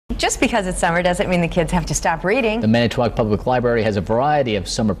Just because it's summer doesn't mean the kids have to stop reading. The Manitowoc Public Library has a variety of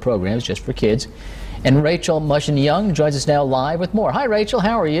summer programs just for kids. And Rachel Mushin-Young joins us now live with more. Hi, Rachel.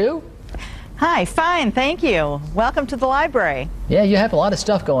 How are you? Hi, fine, thank you. Welcome to the library. Yeah, you have a lot of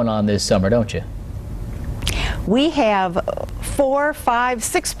stuff going on this summer, don't you? We have 4, 5,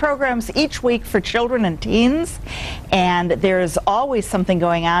 6 programs each week for children and teens, and there's always something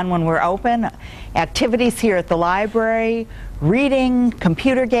going on when we're open. Activities here at the library, reading,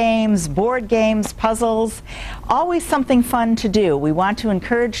 computer games, board games, puzzles, always something fun to do. We want to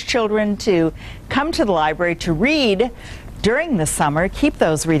encourage children to come to the library to read during the summer, keep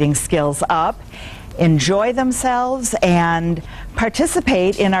those reading skills up, enjoy themselves, and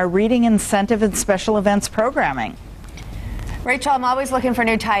participate in our reading incentive and special events programming. Rachel, I'm always looking for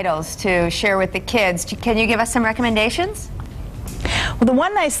new titles to share with the kids. Can you give us some recommendations? Well, the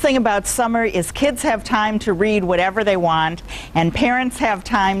one nice thing about summer is kids have time to read whatever they want, and parents have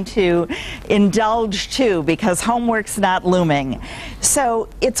time to indulge too, because homework's not looming. So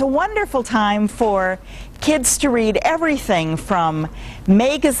it's a wonderful time for kids to read everything from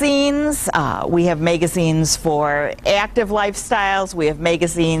magazines. We have magazines for active lifestyles. We have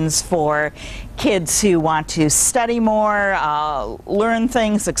magazines for kids who want to study more, learn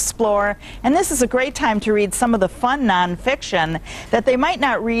things, explore. And this is a great time to read some of the fun nonfiction that they might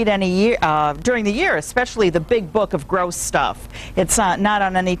not read during the year, especially the big book of gross stuff. It's not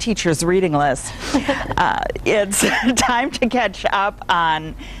on any teacher's reading list. It's time to catch up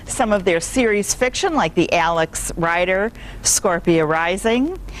on some of their series fiction, like the Alex Rider Scorpia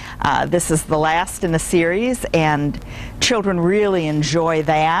Rising. This is the last in the series, and children really enjoy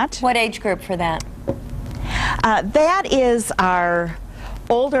that. What age group for that? That is our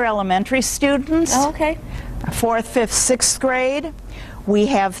older elementary students. Oh, okay. 4th, 5th, 6th grade. We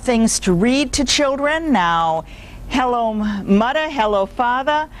have things to read to children now. Hello Mudda, Hello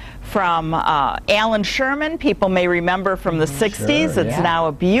Father from Alan Sherman. People may remember from the 60s. Sure, it's yeah. now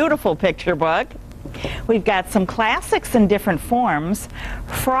a beautiful picture book. We've got some classics in different forms.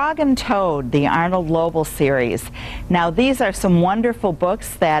 Frog and Toad, the Arnold Lobel series. Now these are some wonderful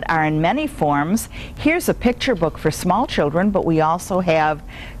books that are in many forms. Here's a picture book for small children, but we also have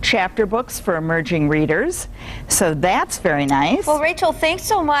chapter books for emerging readers. So that's very nice. Well, Rachel, thanks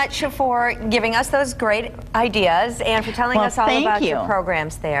so much for giving us those great ideas and for telling us all about your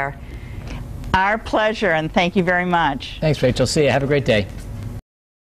programs there. Our pleasure, and thank you very much. Thanks, Rachel. See you. Have a great day.